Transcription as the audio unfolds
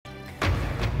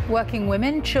Working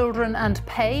women, children and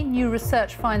pay. New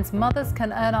research finds mothers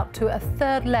can earn up to a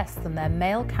third less than their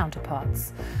male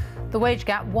counterparts. The wage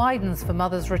gap widens for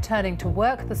mothers returning to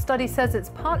work. The study says it's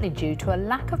partly due to a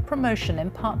lack of promotion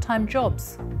in part-time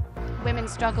jobs. Women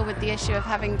struggle with the issue of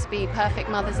having to be perfect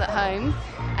mothers at home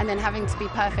and then having to be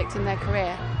perfect in their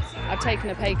career. I've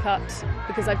taken a pay cut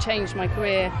because I've changed my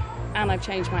career and I've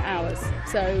changed my hours.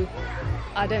 So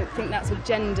I don't think that's a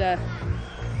gender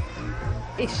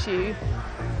issue.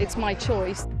 It's my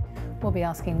choice. We'll be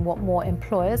asking what more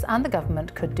employers and the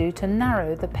government could do to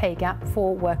narrow the pay gap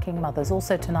for working mothers,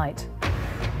 also tonight.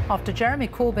 After Jeremy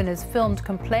Corbyn is filmed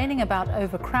complaining about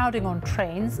overcrowding on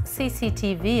trains,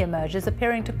 CCTV emerges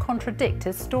appearing to contradict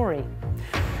his story.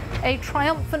 A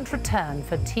triumphant return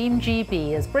for Team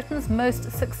GB as Britain's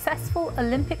most successful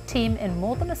Olympic team in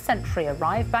more than a century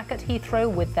arrive back at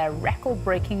Heathrow with their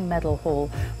record-breaking medal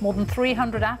haul. More than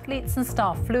 300 athletes and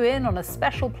staff flew in on a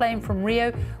special plane from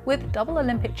Rio, with double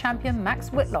Olympic champion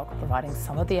Max Whitlock providing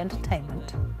some of the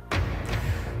entertainment.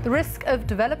 The risk of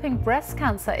developing breast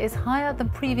cancer is higher than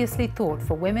previously thought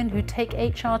for women who take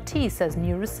HRT, says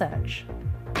new research.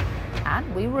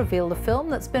 And we reveal the film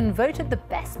that's been voted the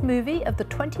best movie of the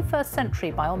 21st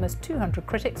century by almost 200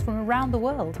 critics from around the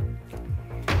world.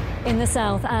 In the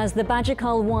south, as the Badger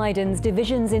cull widens,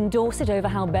 divisions in Dorset over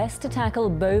how best to tackle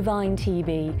bovine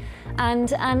TB.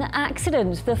 And an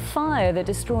accident. The fire that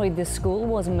destroyed the school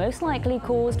was most likely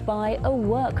caused by a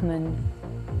workman.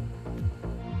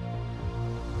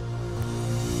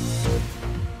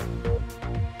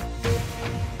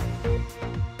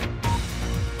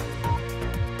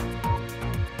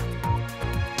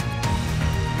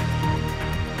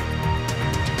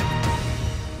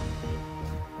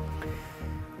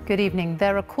 Good evening.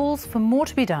 There are calls for more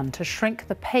to be done to shrink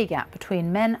the pay gap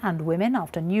between men and women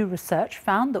after new research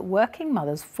found that working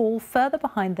mothers fall further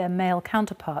behind their male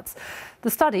counterparts. The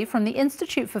study from the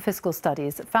Institute for Fiscal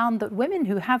Studies found that women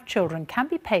who have children can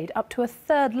be paid up to a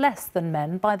third less than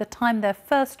men by the time their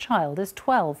first child is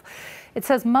 12. It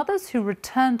says mothers who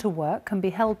return to work can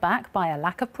be held back by a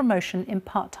lack of promotion in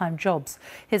part-time jobs.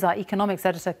 Here's our economics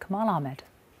editor, Kamal Ahmed.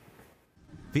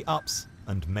 The ups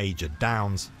and major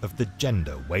downs of the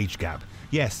gender wage gap.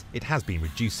 Yes, it has been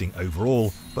reducing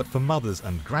overall, but for mothers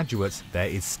and graduates there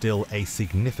is still a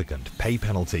significant pay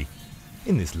penalty.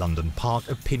 In this London park,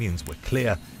 opinions were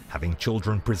clear. Having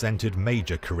children presented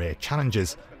major career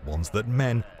challenges, ones that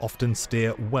men often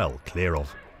steer well clear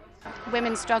of.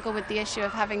 Women struggle with the issue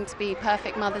of having to be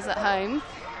perfect mothers at home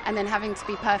and then having to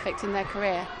be perfect in their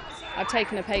career. I've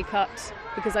taken a pay cut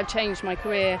because I've changed my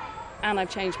career and I've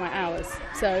changed my hours.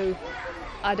 So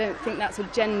I don't think that's a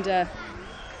gender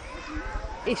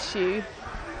issue.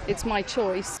 It's my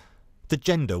choice. The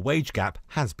gender wage gap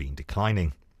has been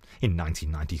declining. In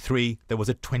 1993, there was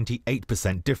a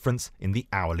 28% difference in the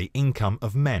hourly income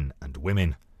of men and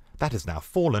women. That has now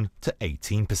fallen to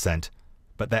 18%.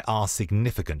 But there are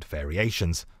significant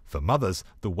variations. For mothers,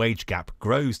 the wage gap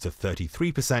grows to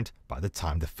 33% by the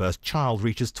time the first child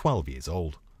reaches 12 years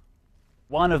old.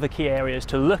 One of the key areas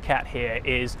to look at here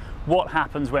is what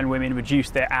happens when women reduce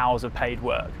their hours of paid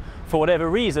work. For whatever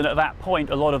reason, at that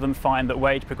point, a lot of them find that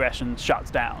wage progression shuts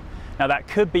down. Now, that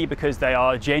could be because they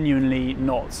are genuinely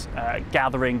not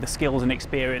gathering the skills and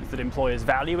experience that employers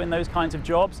value in those kinds of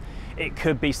jobs. It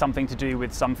could be something to do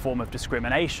with some form of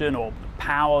discrimination or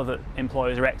power that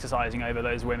employers are exercising over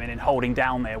those women in holding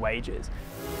down their wages.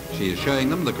 She is showing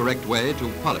them the correct way to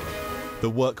polish. The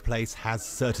workplace has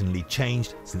certainly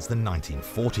changed since the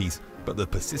 1940s, but the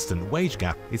persistent wage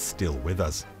gap is still with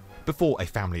us. Before a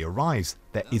family arrives,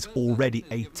 there is already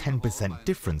a 10%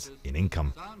 difference in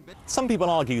income. Some people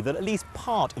argue that at least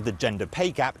part of the gender pay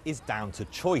gap is down to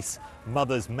choice,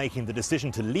 mothers making the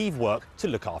decision to leave work to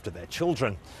look after their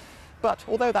children. But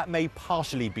although that may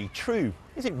partially be true,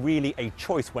 is it really a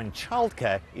choice when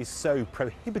childcare is so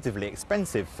prohibitively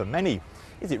expensive for many?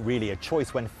 Is it really a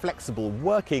choice when flexible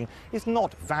working is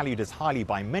not valued as highly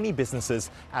by many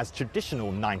businesses as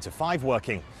traditional 9-to-5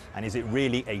 working? And is it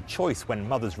really a choice when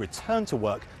mothers return to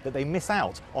work that they miss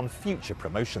out on future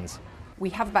promotions? We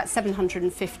have about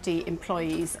 750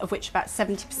 employees, of which about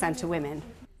 70% are women.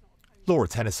 Laura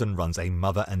Tennyson runs a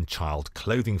mother and child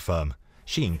clothing firm.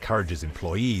 She encourages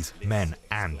employees, men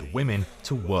and women,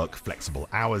 to work flexible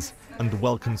hours and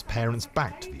welcomes parents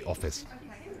back to the office.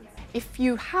 If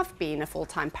you have been a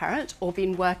full-time parent or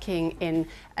been working in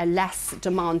a less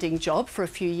demanding job for a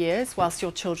few years whilst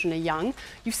your children are young,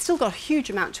 you've still got a huge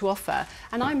amount to offer.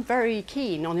 And I'm very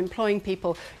keen on employing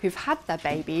people who've had their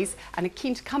babies and are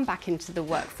keen to come back into the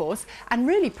workforce and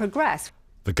really progress.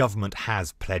 The government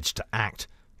has pledged to act,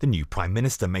 the new Prime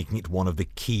Minister making it one of the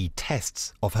key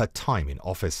tests of her time in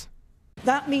office.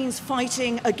 That means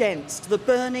fighting against the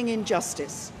burning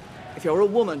injustice. If you're a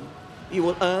woman, you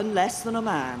will earn less than a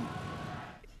man.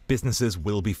 Businesses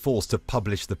will be forced to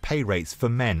publish the pay rates for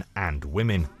men and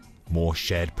women. More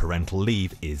shared parental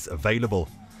leave is available.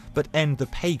 But end the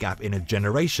pay gap in a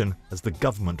generation, as the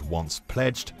government once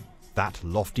pledged. That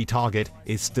lofty target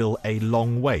is still a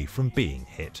long way from being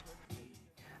hit.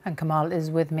 And Kamal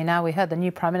is with me now. We heard the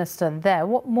new Prime Minister there.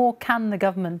 What more can the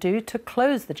government do to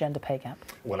close the gender pay gap?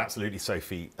 Well, absolutely,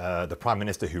 Sophie. The Prime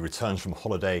Minister, who returns from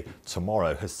holiday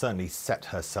tomorrow, has certainly set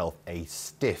herself a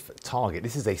stiff target.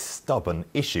 This is a stubborn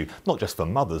issue, not just for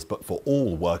mothers, but for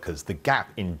all workers. The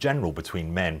gap in general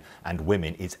between men and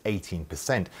women is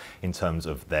 18% in terms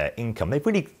of their income. They've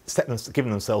really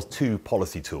given themselves two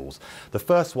policy tools. The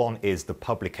first one is the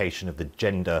publication of the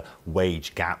gender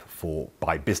wage gap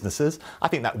by businesses. I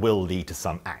think that will lead to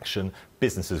some action.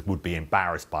 Businesses would be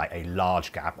embarrassed by a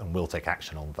large gap and will take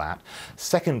action on that.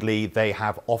 Secondly, they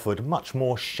have offered much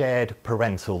more shared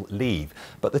parental leave,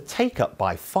 but the take-up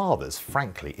by fathers,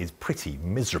 frankly, is pretty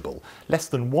miserable. Less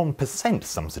than 1%,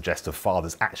 some suggest, of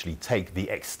fathers actually take the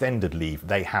extended leave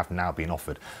they have now been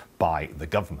offered by the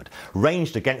government.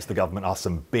 Ranged against the government are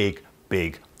some big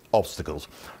obstacles.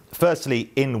 Firstly,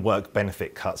 in-work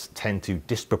benefit cuts tend to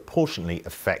disproportionately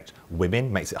affect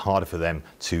women, makes it harder for them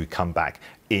to come back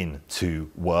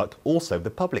into work. Also, the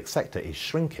public sector is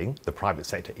shrinking, the private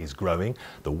sector is growing.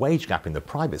 The wage gap in the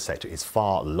private sector is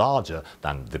far larger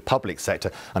than the public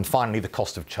sector. And finally, the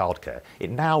cost of childcare. It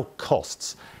now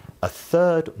costs a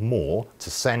third more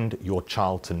to send your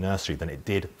child to nursery than it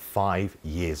did 5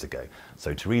 years ago.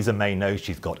 So Theresa May knows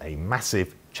she's got a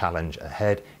massive challenge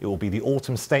ahead. It will be the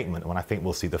autumn statement when I think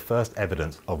we'll see the first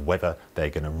evidence of whether they're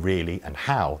going to really and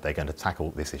how they're going to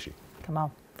tackle this issue.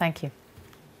 Kamal, thank you.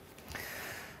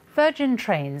 Virgin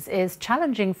Trains is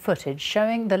challenging footage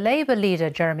showing the Labour leader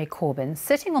Jeremy Corbyn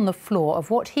sitting on the floor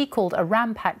of what he called a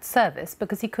ram-packed service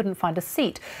because he couldn't find a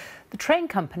seat. The train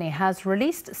company has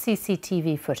released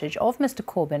CCTV footage of Mr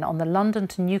Corbyn on the London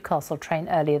to Newcastle train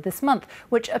earlier this month,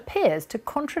 which appears to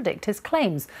contradict his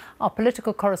claims. Our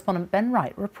political correspondent Ben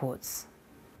Wright reports.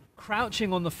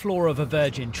 Crouching on the floor of a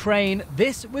Virgin train,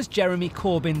 this was Jeremy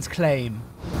Corbyn's claim.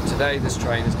 Today this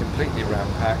train is completely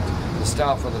ram-packed. The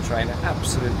staff on the train are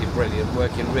absolutely brilliant,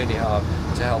 working really hard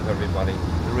to help everybody.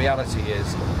 The reality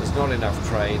is there's not enough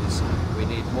trains, we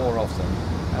need more of them,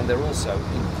 and they're also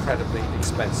incredibly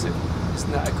expensive.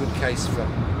 Isn't that a good case for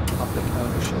public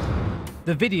ownership?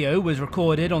 The video was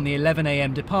recorded on the 11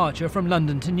 a.m. departure from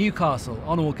London to Newcastle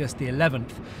on August the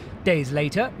 11th. Days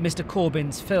later, Mr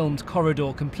Corbyn's filmed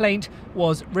corridor complaint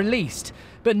was released.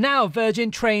 But now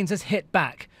Virgin Trains has hit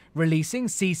back, releasing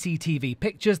CCTV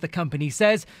pictures the company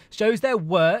says shows there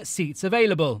were seats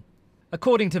available.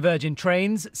 According to Virgin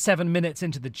Trains, 7 minutes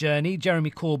into the journey,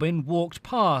 Jeremy Corbyn walked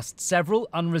past several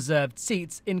unreserved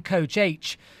seats in Coach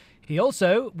H. He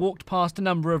also walked past a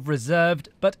number of reserved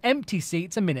but empty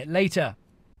seats a minute later.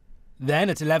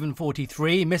 Then at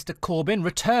 11:43, Mr Corbyn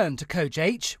returned to Coach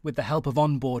H with the help of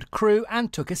onboard crew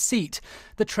and took a seat.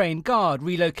 The train guard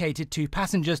relocated 2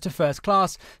 passengers to first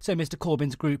class so Mr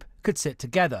Corbyn's group could sit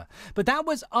together. But that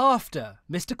was after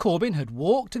Mr Corbyn had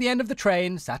walked to the end of the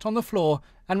train, sat on the floor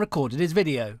and recorded his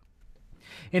video.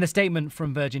 In a statement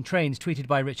from Virgin Trains tweeted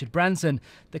by Richard Branson,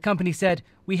 the company said,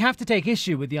 "We have to take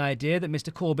issue with the idea that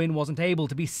Mr Corbyn wasn't able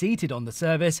to be seated on the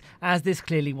service, as this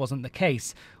clearly wasn't the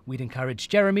case. We'd encourage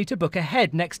Jeremy to book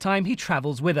ahead next time he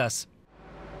travels with us."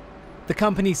 The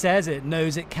company says it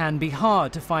knows it can be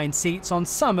hard to find seats on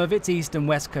some of its East and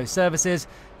West Coast services,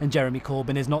 and Jeremy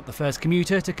Corbyn is not the first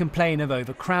commuter to complain of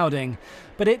overcrowding.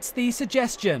 But it's the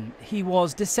suggestion he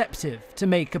was deceptive to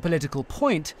make a political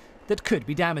point that could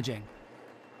be damaging.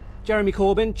 Jeremy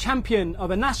Corbyn, champion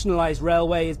of a nationalised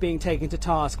railway, is being taken to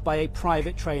task by a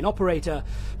private train operator.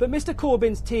 But Mr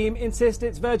Corbyn's team insist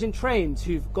it's Virgin Trains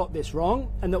who've got this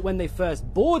wrong, and that when they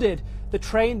first boarded the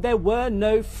train there were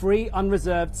no free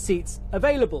unreserved seats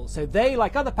available. So they,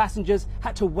 like other passengers,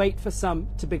 had to wait for some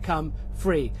to become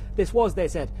free. This was, they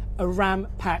said, a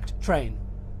ram-packed train.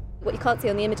 What you can't see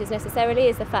on the images necessarily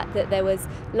is the fact that there was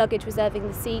luggage reserving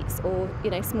the seats, or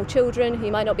small children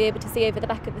who might not be able to see over the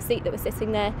back of the seat that were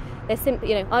sitting there. There's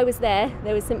simply, I was there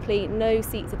was simply no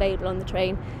seats available on the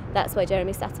train. That's why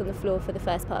Jeremy sat on the floor for the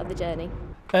first part of the journey.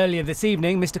 Earlier this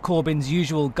evening, Mr Corbyn's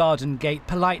usual garden gate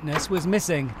politeness was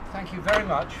missing. Thank you very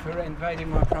much for invading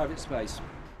my private space.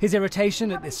 His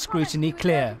irritation at this scrutiny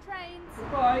clear.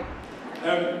 Goodbye.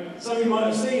 Some of you might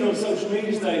have seen on social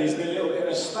media today there's been a little bit of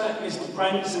a spat. Mr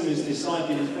Branson has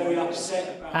decided he's very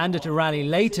upset about... And at a rally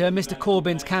later, Mr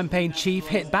Corbyn's campaign chief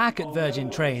hit back at Virgin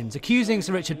Trains, accusing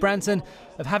Sir Richard Branson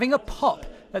of having a pop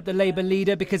at the Labour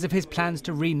leader because of his plans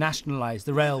to renationalise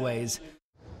the railways.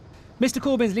 Mr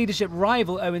Corbyn's leadership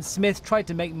rival Owen Smith tried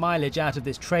to make mileage out of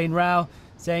this train row,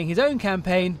 saying his own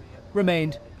campaign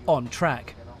remained on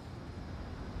track.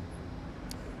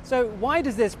 So why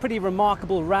does this pretty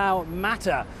remarkable row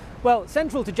matter? Well,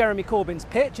 central to Jeremy Corbyn's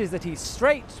pitch is that he's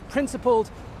straight,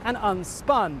 principled and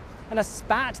unspun. And a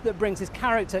spat that brings his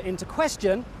character into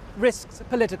question risks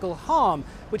political harm,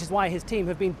 which is why his team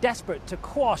have been desperate to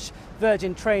quash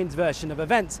Virgin Trains' version of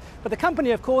events. But the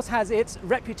company, of course, has its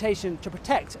reputation to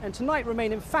protect, and tonight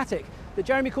remain emphatic that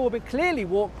Jeremy Corbyn clearly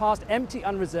walked past empty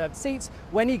unreserved seats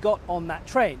when he got on that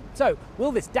train. So,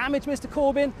 will this damage Mr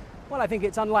Corbyn? Well, I think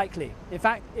it's unlikely. In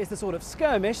fact, it's the sort of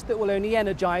skirmish that will only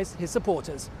energise his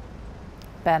supporters.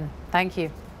 Ben, thank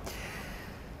you.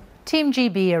 Team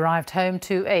GB arrived home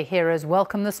to a hero's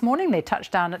welcome this morning. They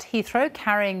touched down at Heathrow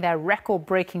carrying their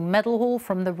record-breaking medal haul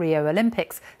from the Rio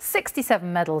Olympics.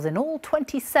 67 medals in all,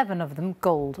 27 of them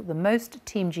gold, the most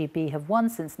Team GB have won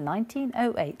since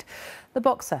 1908. The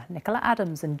boxer Nicola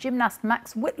Adams and gymnast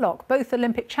Max Whitlock, both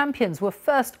Olympic champions, were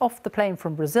first off the plane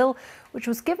from Brazil, which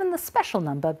was given the special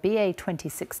number BA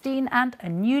 2016 and a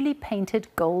newly painted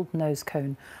gold nose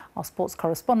cone. Our sports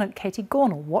correspondent Katie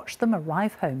Gornall watched them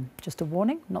arrive home. Just a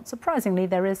warning, not surprisingly,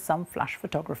 there is some flash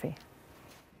photography.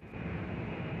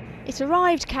 It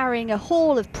arrived carrying a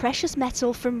haul of precious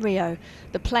metal from Rio,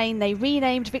 the plane they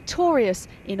renamed Victorious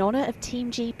in honour of Team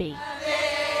GB.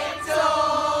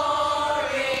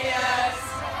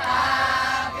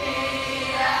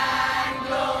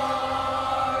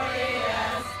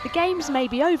 The Games may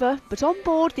be over, but on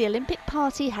board the Olympic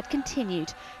party had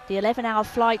continued. The 11-hour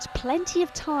flight, plenty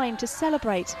of time to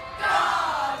celebrate.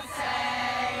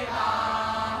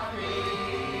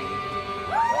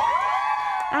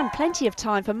 And plenty of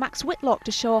time for Max Whitlock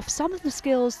to show off some of the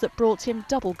skills that brought him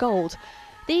double gold.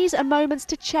 These are moments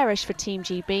to cherish for Team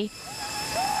GB.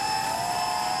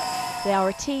 They are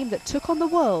a team that took on the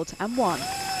world and won.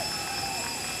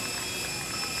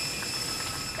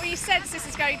 Well, you sense this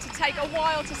is going to take a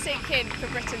while to sink in for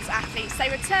Britain's athletes. They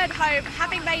return home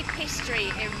having made history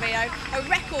in Rio, a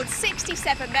record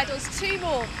 67 medals, 2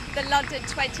 more than London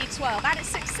 2012, and a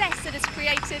success that has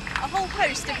created a whole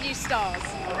host of new stars.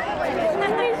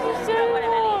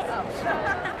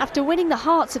 After winning the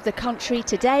hearts of the country,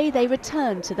 today they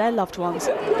return to their loved ones.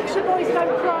 Yorkshire boys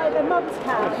don't cry, their mums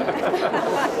can.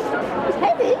 It's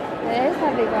heavy. It is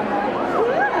heavy,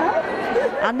 Grandma.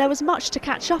 And there was much to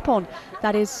catch up on.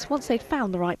 That is, once they'd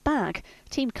found the right bag.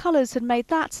 Team Colours had made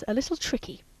that a little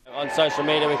tricky. On social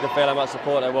media we could feel how much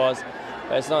support there was,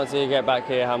 but it's not until you get back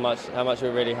here how much we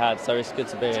really had, so it's good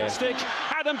to be here.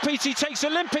 Adam Peaty takes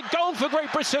Olympic gold for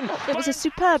Great Britain. It was a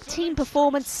superb team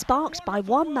performance sparked by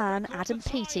one man, Adam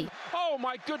Peaty. Oh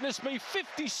my goodness me,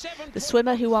 57. The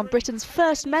swimmer who won Britain's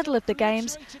first medal of the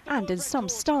Games, and in some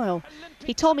style.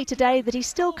 He told me today that he's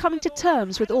still coming to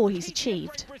terms with all he's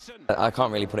achieved. I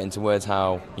can't really put it into words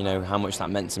how much that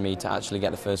meant to me to actually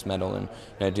get the first medal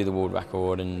and do the world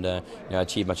record and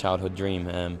achieve my childhood dream.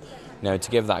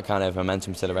 To give that kind of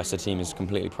momentum to the rest of the team is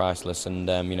completely priceless, and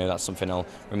that's something I'll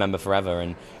remember forever.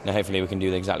 And hopefully we can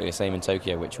do exactly the same in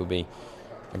Tokyo, which will be,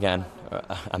 again,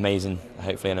 amazing.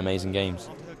 Hopefully an amazing Games.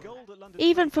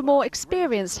 Even for more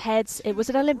experienced heads, it was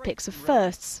an Olympics of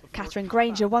firsts. Catherine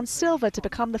Granger won silver to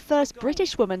become the first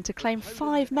British woman to claim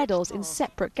 5 medals in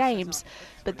separate games.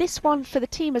 But this one, for the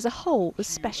team as a whole, was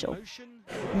special.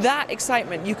 That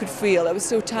excitement you could feel, it was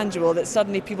so tangible that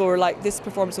suddenly people were like, this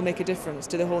performance will make a difference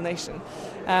to the whole nation.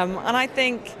 And I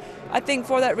think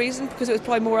for that reason, because it was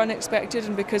probably more unexpected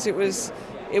and because it was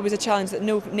a challenge that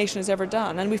no nation has ever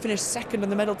done, and we finished second on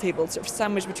the medal table, sort of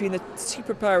sandwiched between the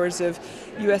superpowers of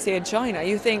USA and China.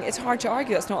 You think it's hard to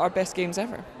argue that's not our best Games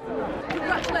ever.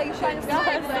 Congratulations. So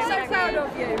proud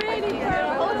of you. Really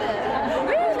proud.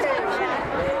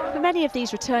 For many of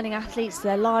these returning athletes,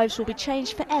 their lives will be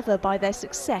changed forever by their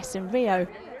success in Rio.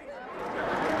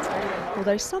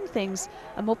 Although some things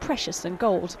are more precious than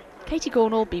gold. Katie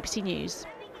Gornall, BBC News.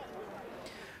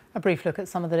 A brief look at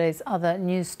some of the day's other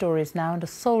news stories now, and a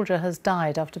soldier has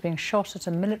died after being shot at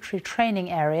a military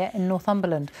training area in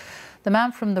Northumberland. The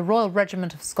man from the Royal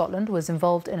Regiment of Scotland was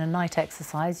involved in a night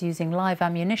exercise using live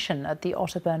ammunition at the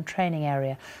Otterburn training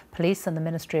area. Police and the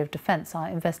Ministry of Defence are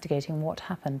investigating what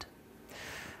happened.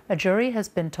 A jury has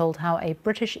been told how a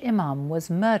British imam was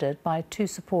murdered by 2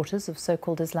 supporters of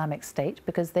so-called Islamic State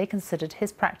because they considered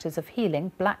his practice of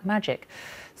healing black magic.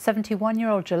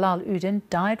 71-year-old Jalal Uddin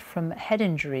died from head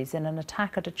injuries in an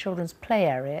attack at a children's play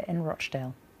area in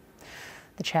Rochdale.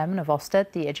 The chairman of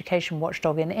Ofsted, the education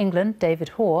watchdog in England, David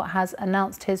Hoare, has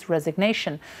announced his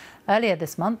resignation. Earlier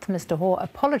this month, Mr Hoare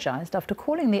apologised after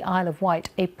calling the Isle of Wight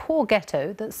a poor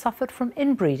ghetto that suffered from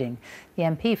inbreeding. The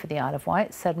MP for the Isle of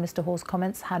Wight said Mr Hoare's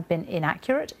comments had been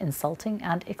inaccurate, insulting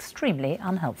and extremely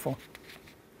unhelpful.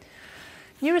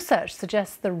 New research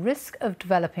suggests the risk of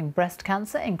developing breast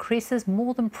cancer increases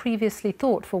more than previously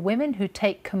thought for women who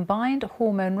take combined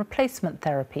hormone replacement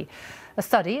therapy. A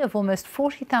study of almost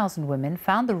 40,000 women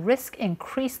found the risk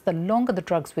increased the longer the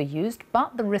drugs were used,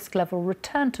 but the risk level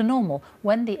returned to normal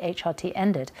when the HRT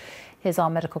ended. Here's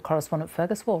our medical correspondent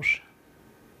Fergus Walsh.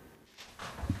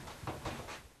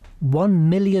 1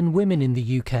 million women in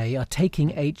the UK are taking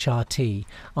HRT,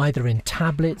 either in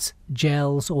tablets,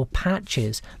 gels or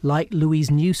patches, like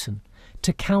Louise Newson,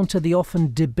 to counter the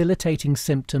often debilitating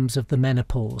symptoms of the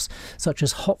menopause, such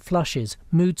as hot flushes,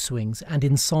 mood swings and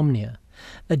insomnia.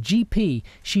 A GP,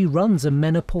 she runs a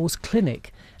menopause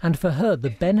clinic, and for her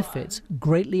the benefits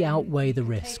greatly outweigh the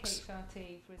risks.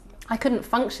 I couldn't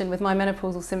function with my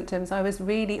menopausal symptoms. I was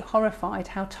really horrified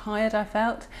how tired I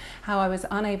felt, how I was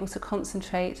unable to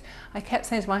concentrate. I kept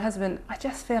saying to my husband, I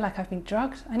just feel like I've been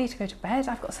drugged. I need to go to bed.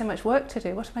 I've got so much work to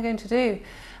do. What am I going to do?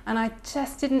 And I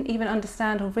just didn't even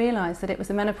understand or realise that it was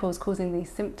the menopause causing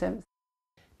these symptoms.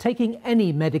 Taking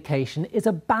any medication is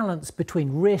a balance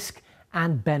between risk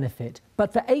and benefit.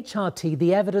 But for HRT,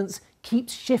 the evidence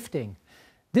keeps shifting.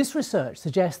 This research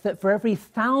suggests that for every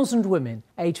 1,000 women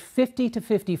aged 50 to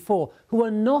 54 who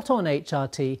are not on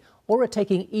HRT or are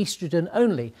taking estrogen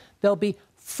only, there'll be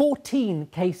 14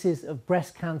 cases of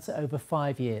breast cancer over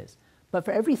 5 years. But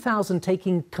for every 1,000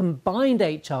 taking combined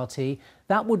HRT,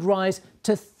 that would rise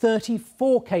to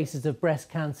 34 cases of breast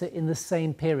cancer in the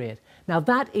same period. Now,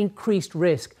 that increased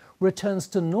risk returns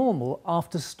to normal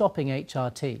after stopping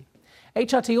HRT.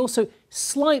 HRT also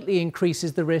slightly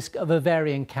increases the risk of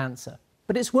ovarian cancer.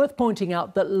 But it's worth pointing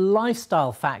out that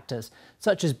lifestyle factors,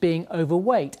 such as being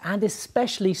overweight and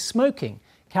especially smoking,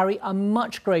 carry a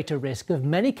much greater risk of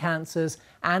many cancers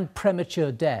and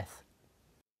premature death.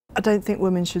 I don't think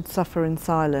women should suffer in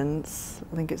silence.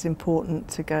 I think it's important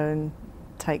to go and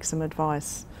take some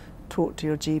advice, talk to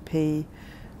your GP,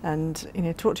 and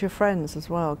talk to your friends as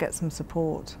well. Get some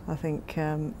support. I think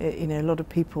a lot of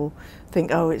people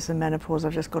think, oh, it's the menopause,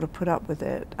 I've just got to put up with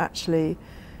it. Actually,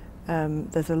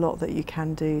 there's a lot that you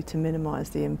can do to minimise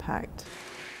the impact.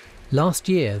 Last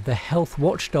year, the health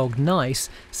watchdog NICE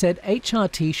said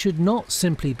HRT should not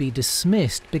simply be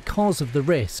dismissed because of the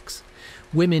risks.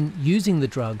 Women using the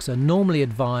drugs are normally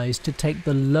advised to take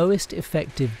the lowest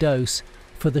effective dose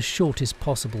for the shortest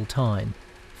possible time.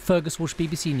 Fergus Walsh,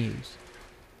 BBC News.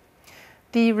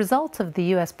 The result of the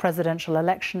US presidential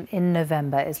election in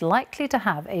November is likely to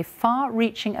have a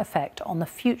far-reaching effect on the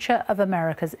future of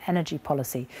America's energy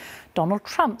policy. Donald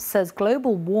Trump says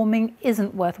global warming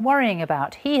isn't worth worrying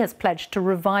about. He has pledged to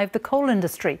revive the coal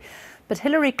industry. But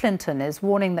Hillary Clinton is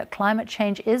warning that climate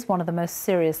change is one of the most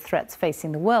serious threats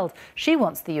facing the world. She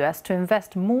wants the US to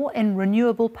invest more in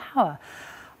renewable power.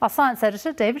 Our science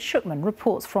editor, David Shookman,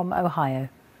 reports from Ohio.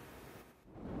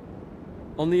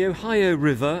 On the Ohio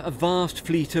River, a vast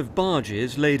fleet of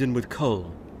barges laden with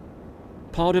coal.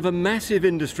 Part of a massive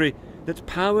industry that's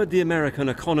powered the American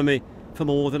economy for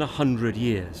more than 100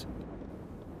 years.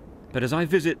 But as I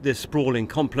visit this sprawling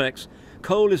complex,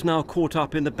 coal is now caught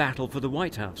up in the battle for the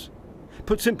White House.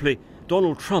 Put simply,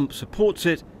 Donald Trump supports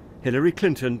it, Hillary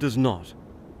Clinton does not.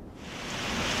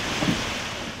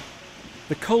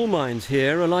 The coal mines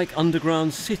here are like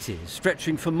underground cities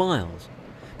stretching for miles.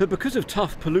 But because of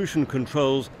tough pollution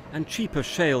controls and cheaper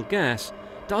shale gas,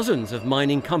 dozens of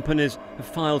mining companies have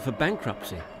filed for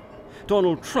bankruptcy.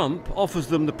 Donald Trump offers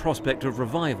them the prospect of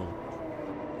revival.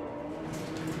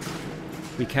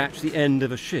 We catch the end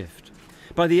of a shift.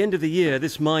 By the end of the year,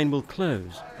 this mine will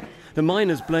close. The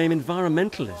miners blame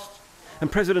environmentalists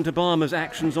and President Obama's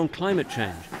actions on climate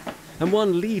change. And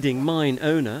one leading mine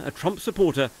owner, a Trump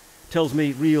supporter, tells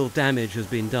me real damage has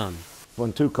been done.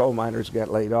 When 2 coal miners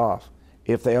get laid off,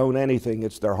 if they own anything,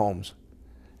 it's their homes.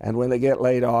 And when they get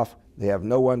laid off, they have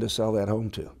no one to sell that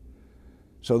home to.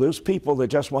 So those people that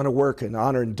just want to work in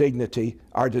honor and dignity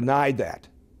are denied that.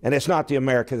 And it's not the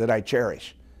America that I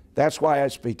cherish. That's why I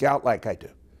speak out like I do.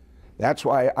 That's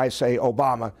why I say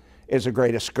Obama is the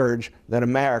greatest scourge that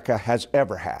America has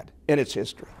ever had in its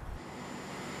history.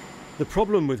 The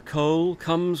problem with coal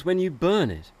comes when you burn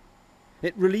it.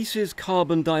 It releases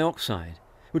carbon dioxide,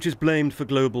 which is blamed for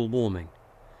global warming.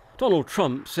 Donald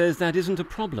Trump says that isn't a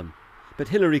problem, but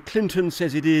Hillary Clinton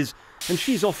says it is, and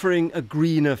she's offering a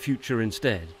greener future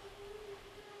instead.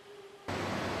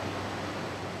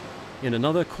 In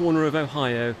another corner of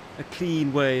Ohio, a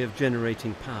clean way of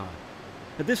generating power.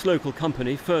 At this local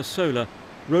company, First Solar,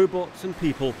 robots and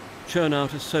people churn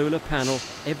out a solar panel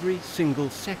every single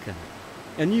second.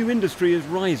 A new industry is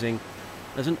rising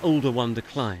as an older one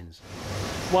declines.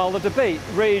 While the debate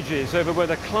rages over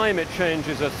whether climate change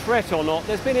is a threat or not,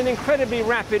 there's been an incredibly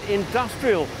rapid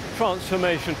industrial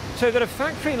transformation, so that a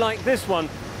factory like this one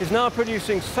is now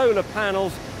producing solar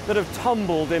panels that have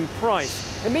tumbled in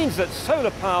price. It means that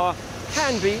solar power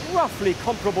can be roughly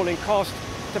comparable in cost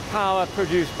to power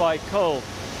produced by coal.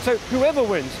 So whoever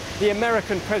wins the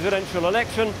American presidential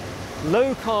election,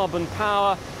 low-carbon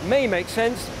power may make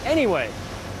sense anyway.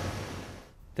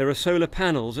 There are solar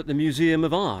panels at the Museum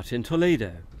of Art in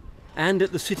Toledo and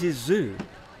at the city's zoo.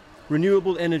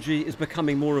 Renewable energy is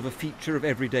becoming more of a feature of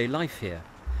everyday life here.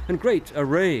 And great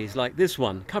arrays like this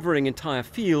one, covering entire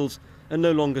fields, are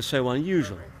no longer so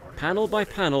unusual. Panel by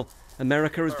panel,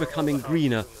 America is becoming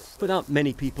greener without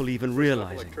many people even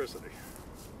realizing.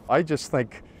 I just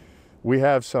think we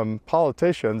have some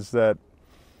politicians that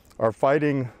are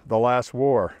fighting the last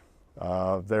war.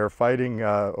 They're fighting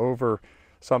over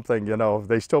something, you know,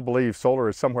 they still believe solar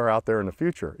is somewhere out there in the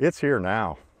future. It's here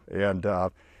now. And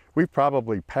we've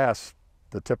probably passed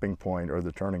the tipping point or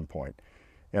the turning point,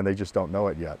 and they just don't know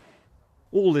it yet.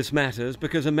 All this matters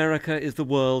because America is the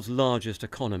world's largest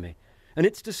economy, and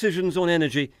its decisions on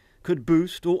energy could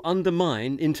boost or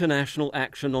undermine international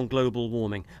action on global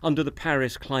warming under the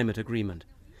Paris Climate Agreement.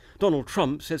 Donald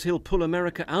Trump says he'll pull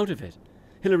America out of it.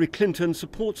 Hillary Clinton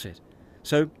supports it.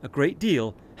 So a great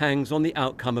deal hangs on the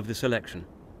outcome of this election.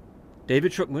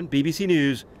 David Shrookman, BBC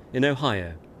News in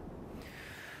Ohio.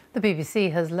 The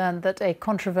BBC has learned that a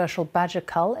controversial badger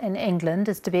cull in England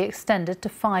is to be extended to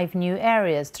 5 new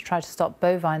areas to try to stop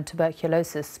bovine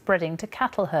tuberculosis spreading to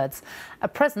cattle herds.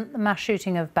 At present, the mass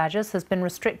shooting of badgers has been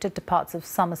restricted to parts of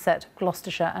Somerset,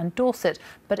 Gloucestershire and Dorset,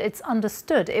 but it's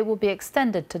understood it will be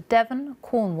extended to Devon,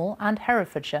 Cornwall and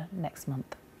Herefordshire next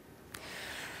month.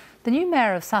 The new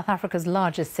mayor of South Africa's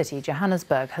largest city,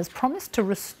 Johannesburg, has promised to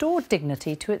restore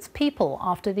dignity to its people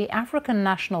after the African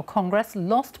National Congress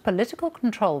lost political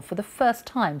control for the first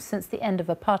time since the end of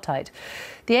apartheid.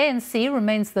 The ANC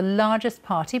remains the largest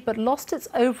party but lost its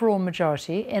overall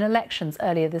majority in elections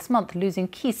earlier this month, losing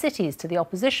key cities to the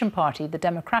opposition party, the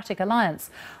Democratic Alliance.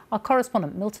 Our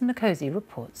correspondent Milton Nkosi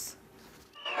reports.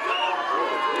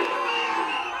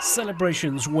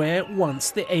 Celebrations where once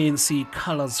the ANC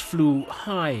colours flew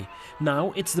high.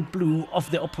 Now it's the blue of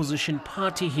the opposition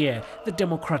party here, the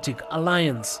Democratic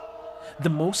Alliance. The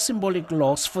most symbolic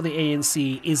loss for the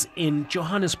ANC is in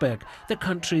Johannesburg, the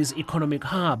country's economic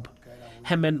hub.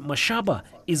 Herman Mashaba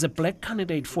is a black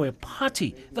candidate for a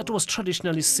party that was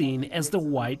traditionally seen as the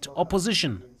white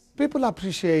opposition. People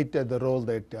appreciate the role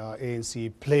that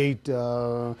ANC played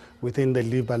within the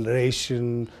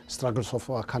liberation struggles of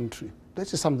our country.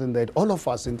 This is something that all of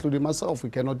us, including myself, we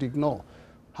cannot ignore.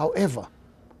 However,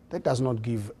 that does not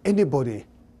give anybody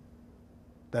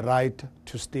the right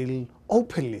to steal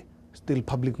openly, steal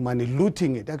public money,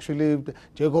 looting it. Actually,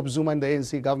 Jacob Zuma and the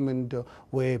ANC government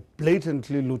were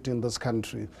blatantly looting this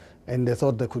country, and they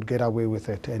thought they could get away with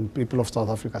it. And people of South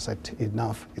Africa said,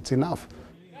 enough, it's enough.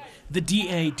 The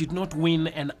DA did not win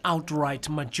an outright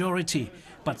majority,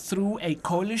 but through a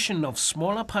coalition of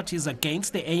smaller parties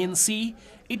against the ANC,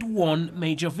 it won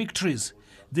major victories.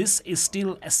 This is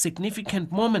still a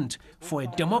significant moment for a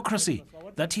democracy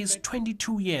that is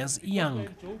 22 years young.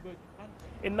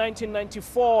 In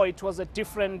 1994, it was a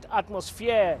different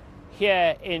atmosphere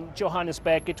here in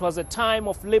Johannesburg. It was a time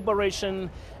of liberation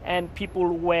and people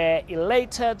were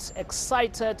elated,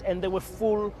 excited, and they were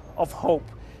full of hope.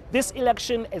 This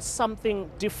election is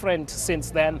something different since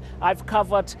then. I've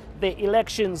covered the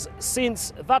elections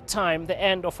since that time, the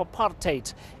end of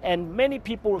apartheid, and many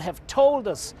people have told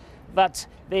us that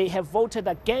they have voted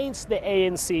against the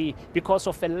ANC because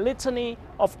of a litany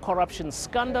of corruption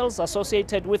scandals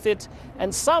associated with it,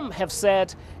 and some have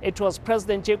said it was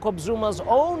President Jacob Zuma's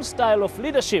own style of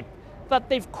leadership that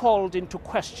they've called into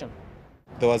question.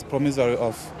 There was promissory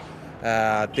of,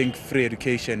 I think, free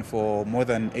education for more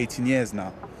than 18 years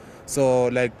now. So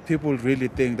like people really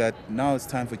think that now it's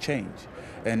time for change,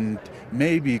 and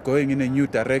maybe going in a new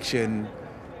direction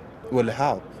will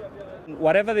help.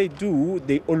 Whatever they do,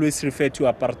 they always refer to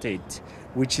apartheid,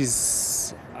 which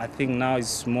is, I think now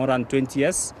is more than 20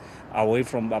 years away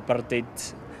from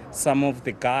apartheid. Some of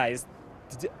the guys,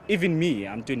 even me,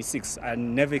 I'm 26, I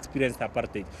never experienced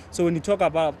apartheid. So when you talk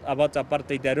about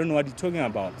apartheid, I don't know what you're talking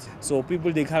about. So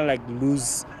people, they kind of like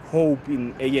lose hope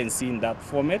in ANC in that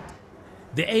format.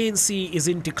 The ANC is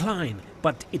in decline,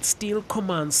 but it still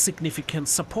commands significant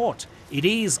support. It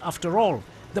is, after all,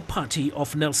 the party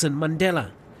of Nelson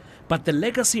Mandela. But the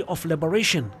legacy of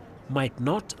liberation might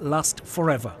not last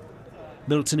forever.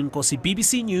 Milton Nkosi,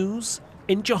 BBC News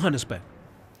in Johannesburg.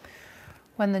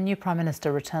 When the new Prime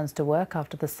Minister returns to work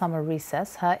after the summer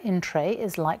recess, her in-tray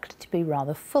is likely to be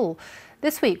rather full.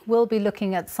 This week, we'll be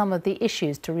looking at some of the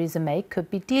issues Theresa May could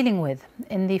be dealing with.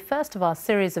 In the first of our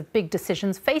series of big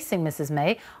decisions facing Mrs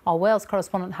May, our Wales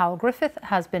correspondent Hywel Griffith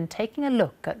has been taking a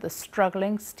look at the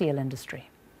struggling steel industry.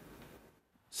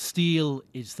 Steel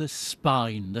is the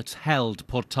spine that's held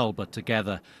Port Talbot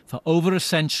together. For over a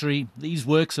century, these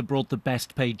works have brought the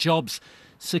best paid jobs,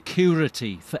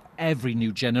 security for every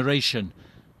new generation,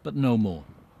 but no more.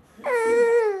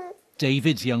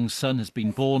 David's young son has been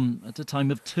born at a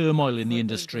time of turmoil in the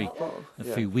industry. A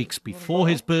few weeks before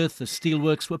his birth, the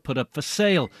steelworks were put up for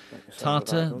sale.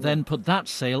 Tata then put that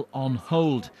sale on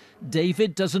hold.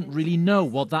 David doesn't really know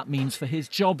what that means for his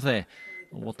job there,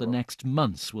 or what the next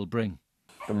months will bring.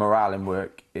 The morale in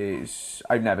work is,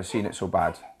 I've never seen it so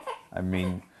bad. I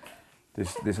mean,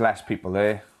 there's less people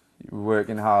there. You're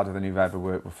working harder than you've ever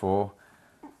worked before.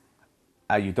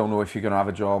 You don't know if you're going to have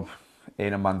a job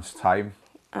in a month's time.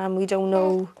 We don't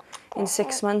know in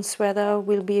 6 months whether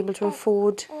we'll be able to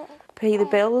afford pay the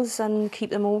bills and keep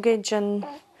the mortgage and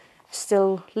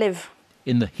still live.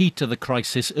 In the heat of the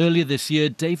crisis earlier this year,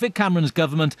 David Cameron's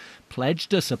government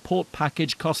pledged a support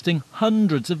package costing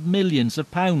hundreds of millions of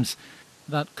pounds.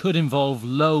 That could involve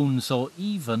loans or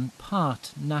even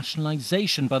part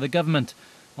nationalisation by the government.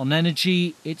 On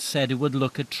energy, it said it would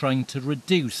look at trying to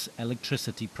reduce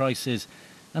electricity prices.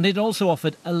 And it also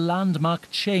offered a landmark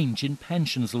change in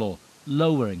pensions law,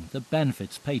 lowering the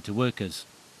benefits paid to workers.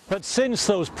 But since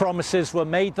those promises were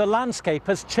made, the landscape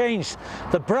has changed.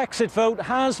 The Brexit vote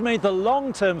has made the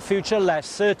long-term future less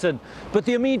certain. But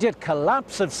the immediate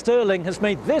collapse of sterling has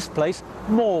made this place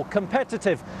more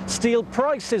competitive. Steel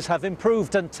prices have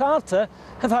improved and Tata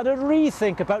have had a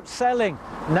rethink about selling.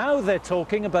 Now they're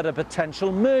talking about a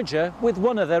potential merger with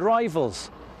one of their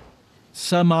rivals.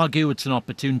 Some argue it's an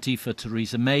opportunity for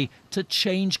Theresa May to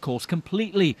change course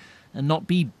completely and not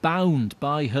be bound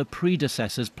by her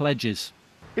predecessor's pledges.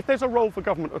 If there's a role for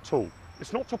government at all,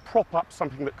 it's not to prop up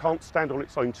something that can't stand on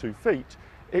its own 2 feet.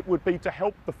 It would be to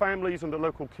help the families and the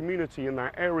local community in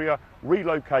that area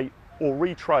relocate or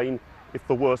retrain if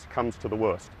the worst comes to the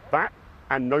worst. That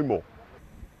and no more.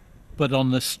 But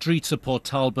on the streets of Port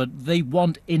Talbot, they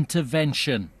want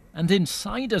intervention. And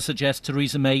insiders suggest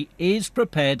Theresa May is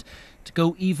prepared to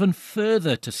go even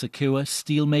further to secure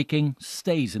steelmaking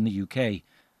stays in the UK.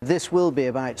 This will be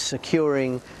about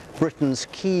securing Britain's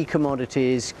key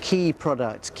commodities, key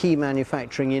products, key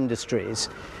manufacturing industries,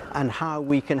 and how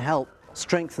we can help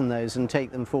strengthen those and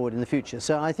take them forward in the future.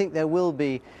 So I think there will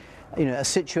be, a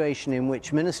situation in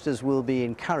which ministers will be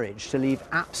encouraged to leave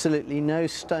absolutely no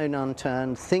stone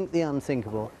unturned, think the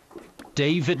unthinkable.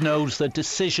 David knows that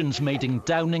decisions made in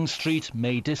Downing Street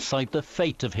may decide the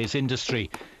fate of his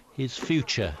industry. His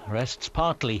future rests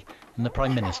partly in the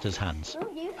Prime Minister's hands.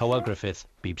 Hywel Griffith,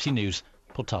 BBC News,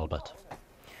 Port Talbot.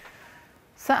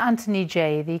 Sir Anthony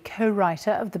Jay, the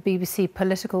co-writer of the BBC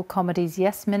political comedies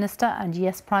Yes Minister and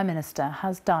Yes Prime Minister,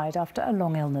 has died after a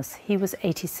long illness. He was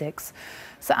 86.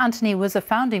 Sir Anthony was a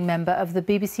founding member of the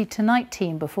BBC Tonight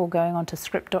team before going on to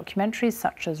script documentaries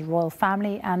such as Royal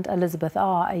Family and Elizabeth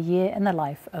R, A Year in the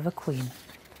Life of a Queen.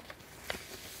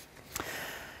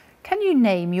 Can you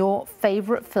name your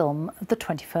favourite film of the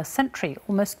 21st century?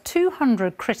 Almost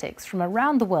 200 critics from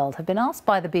around the world have been asked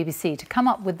by the BBC to come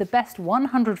up with the best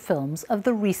 100 films of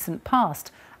the recent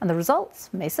past. And the results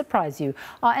may surprise you.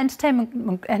 Our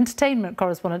entertainment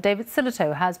correspondent David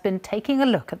Silito has been taking a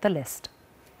look at the list.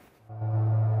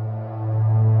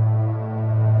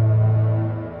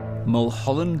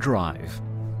 Mulholland Drive,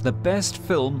 the best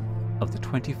film of the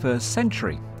 21st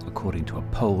century, according to a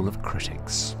poll of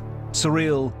critics.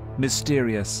 Surreal,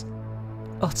 mysterious,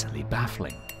 utterly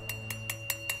baffling.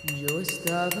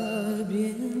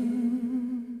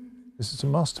 This is a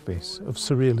masterpiece of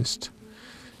surrealist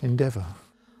endeavour.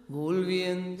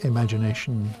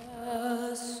 Imagination,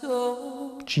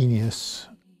 genius.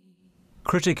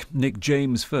 Critic Nick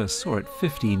James first saw it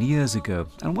 15 years ago,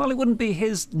 and while it wouldn't be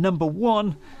his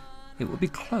 #1, it would be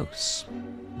close.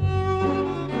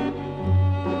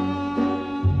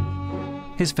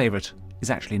 His favourite is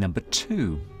actually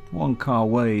 #2, Wong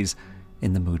Kar-wai's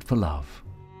In the Mood for Love.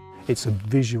 It's a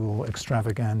visual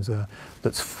extravaganza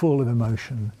that's full of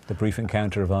emotion. The brief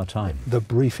encounter of our time. The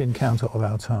brief encounter of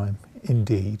our time,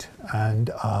 indeed.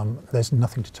 And there's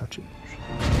nothing to touch it.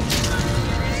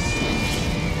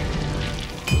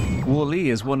 Wall-E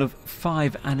is one of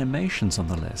 5 animations on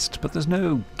the list, but there's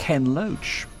no Ken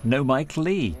Loach, no Mike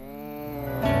Leigh.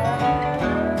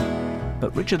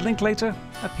 But Richard Linklater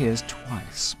appears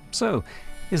twice. So,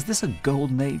 Is this a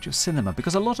golden age of cinema?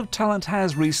 Because a lot of talent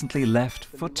has recently left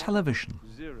for television.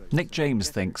 Nick James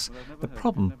thinks the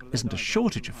problem isn't a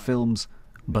shortage of films,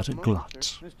 but a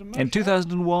glut. In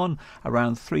 2001,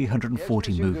 around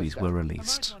 340 movies were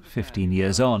released. 15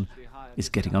 years on, it's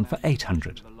getting on for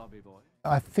 800.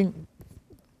 I think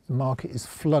the market is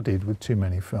flooded with too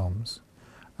many films,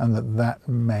 and that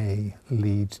may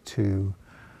lead to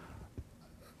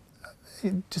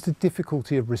just a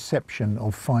difficulty of reception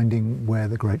of finding where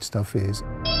the great stuff is.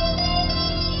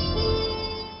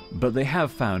 But they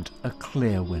have found a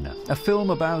clear winner. A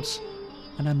film about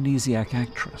an amnesiac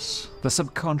actress, the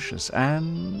subconscious,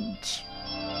 and...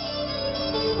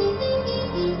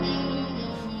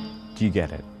 Do you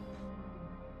get it?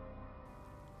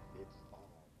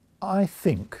 I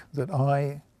think that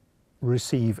I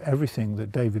receive everything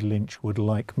that David Lynch would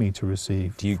like me to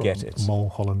receive. Do you from get it?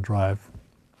 Mulholland Drive.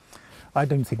 I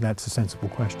don't think that's a sensible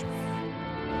question.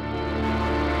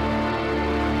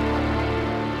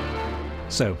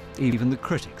 So, even the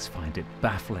critics find it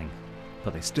baffling,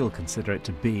 but they still consider it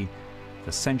to be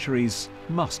the century's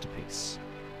masterpiece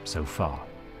so far.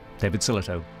 David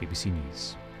Sillito, BBC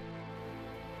News.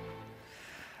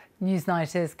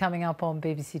 Newsnight is coming up on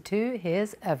BBC Two.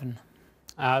 Here's Evan.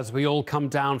 As we all come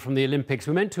down from the Olympics,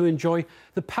 we're meant to enjoy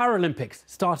the Paralympics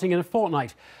starting in a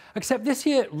fortnight. Except this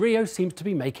year, Rio seems to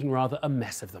be making rather a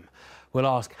mess of them. We'll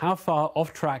ask how far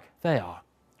off track they are.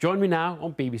 Join me now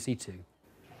on BBC Two.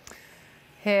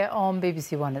 Here on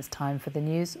BBC One, it's time for the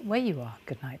news where you are.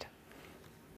 Good night.